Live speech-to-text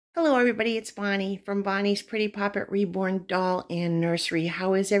Hello everybody, it's Bonnie from Bonnie's Pretty Poppet Reborn Doll and Nursery.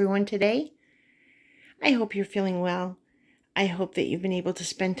 How is everyone today? I hope you're feeling well. I hope that you've been able to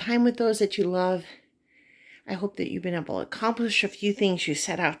spend time with those that you love. I hope that you've been able to accomplish a few things you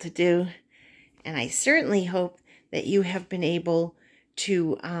set out to do. And I certainly hope that you have been able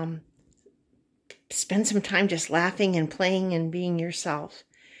to spend some time just laughing and playing and being yourself.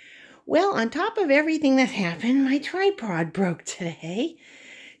 Well, on top of everything that happened, my tripod broke today.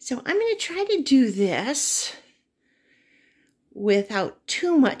 So I'm going to try to do this without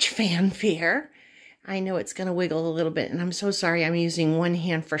too much fanfare. I know it's going to wiggle a little bit, and I'm so sorry I'm using one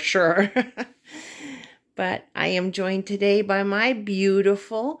hand for sure. But I am joined today by my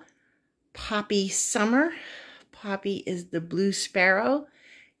beautiful Poppy Summer. Poppy is the Blue Sparrow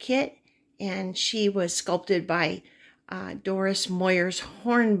kit, and she was sculpted by Doris Moyers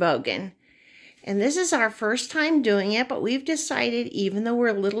Hornbogen. And this is our first time doing it, but we've decided, even though we're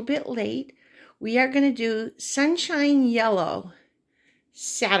a little bit late, we are going to do Sunshine Yellow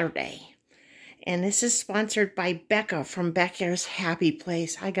Saturday. And this is sponsored by Becca from Becca's Happy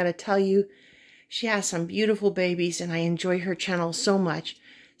Place. I got to tell you, she has some beautiful babies, and I enjoy her channel so much.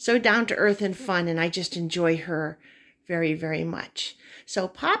 So down to earth and fun, and I just enjoy her very, very much. So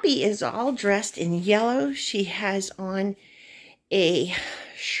Poppy is all dressed in yellow. She has on a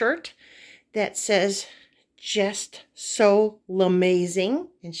shirt that says, "Just so amazing,"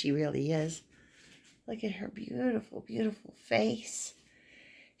 and she really is. Look at her beautiful, beautiful face.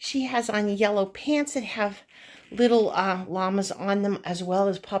 She has on yellow pants that have little llamas on them as well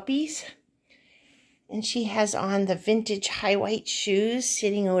as puppies. And she has on the vintage high white shoes,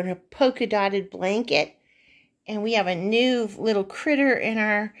 sitting on a polka dotted blanket. And we have a new little critter in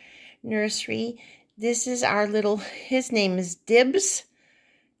our nursery. This is our little, his name is Dibs.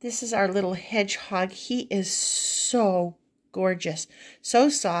 This is our little hedgehog. He is so gorgeous, so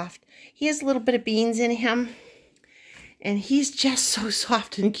soft. He has a little bit of beans in him, and he's just so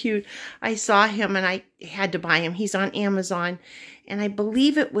soft and cute. I saw him, and I had to buy him. He's on Amazon, and I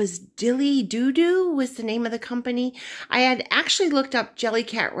believe it was Dilly Doo Doo was the name of the company. I had actually looked up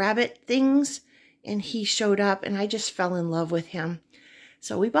Jellycat Rabbit things, and he showed up, and I just fell in love with him.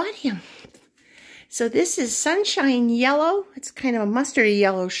 So we bought him. So this is Sunshine Yellow. It's kind of a mustardy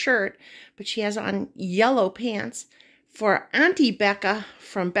yellow shirt, but she has on yellow pants for Auntie Becca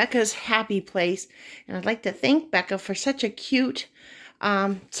from Becca's Happy Place. And I'd like to thank Becca for such a cute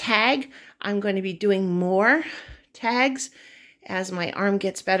tag. I'm going to be doing more tags as my arm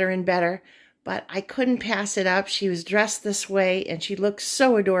gets better and better, but I couldn't pass it up. She was dressed this way, and she looks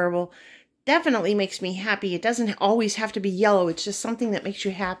so adorable. Definitely makes me happy. It doesn't always have to be yellow. It's just something that makes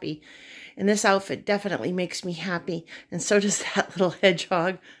you happy. And this outfit definitely makes me happy. And so does that little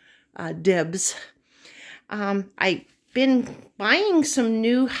hedgehog, Dibs. I've been buying some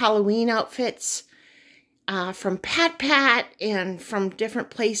new Halloween outfits from Pat and from different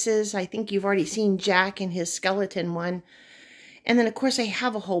places. I think you've already seen Jack in his skeleton one. And then, of course, I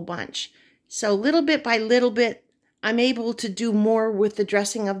have a whole bunch. So little bit by little bit, I'm able to do more with the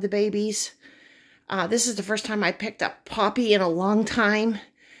dressing of the babies. This is the first time I picked up Poppy in a long time.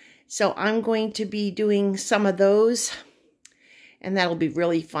 So I'm going to be doing some of those, and that'll be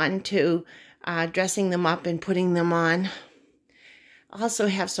really fun too, dressing them up and putting them on. I also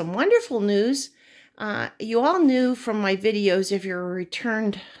have some wonderful news. You all knew from my videos, if you're a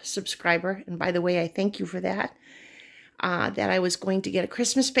returned subscriber, and by the way, I thank you for that, that I was going to get a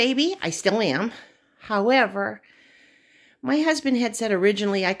Christmas baby. I still am. However, my husband had said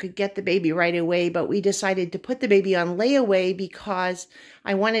originally I could get the baby right away, but we decided to put the baby on layaway because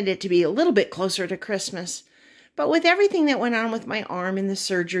I wanted it to be a little bit closer to Christmas. But with everything that went on with my arm and the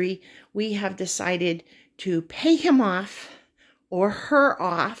surgery, we have decided to pay him off or her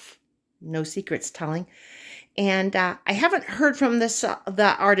off. No secrets telling. And I haven't heard from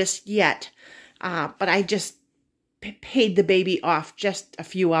the artist yet, but I just paid the baby off just a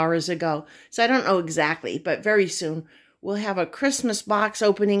few hours ago. So I don't know exactly, but very soon we'll have a Christmas box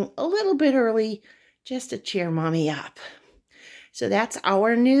opening a little bit early just to cheer Mommy up. So that's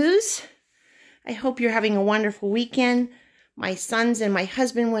our news. I hope you're having a wonderful weekend. My sons and my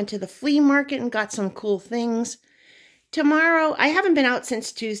husband went to the flea market and got some cool things. Tomorrow, I haven't been out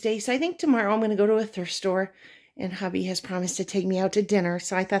since Tuesday, so I think tomorrow I'm going to go to a thrift store, and hubby has promised to take me out to dinner,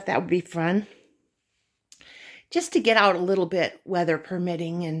 so I thought that would be fun. Just to get out a little bit, weather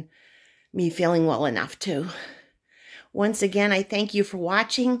permitting, and me feeling well enough too. Once again, I thank you for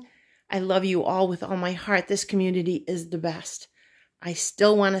watching. I love you all with all my heart. This community is the best. I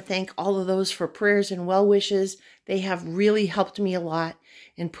still want to thank all of those for prayers and well wishes. They have really helped me a lot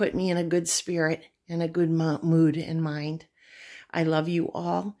and put me in a good spirit and a good mood and mind. I love you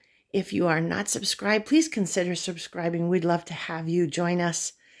all. If you are not subscribed, please consider subscribing. We'd love to have you join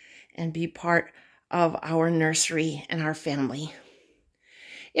us and be part of our nursery and our family.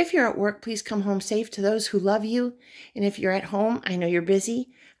 If you're at work, please come home safe to those who love you. And if you're at home, I know you're busy.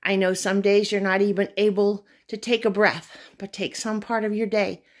 I know some days you're not even able to take a breath, but take some part of your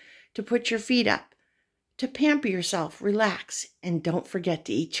day to put your feet up, to pamper yourself, relax, and don't forget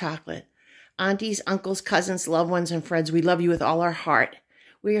to eat chocolate. Aunties, uncles, cousins, loved ones, and friends, we love you with all our heart.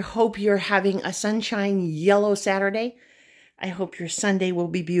 We hope you're having a sunshine yellow Saturday. I hope your Sunday will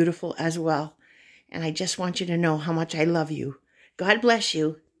be beautiful as well. And I just want you to know how much I love you. God bless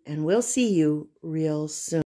you, and we'll see you real soon.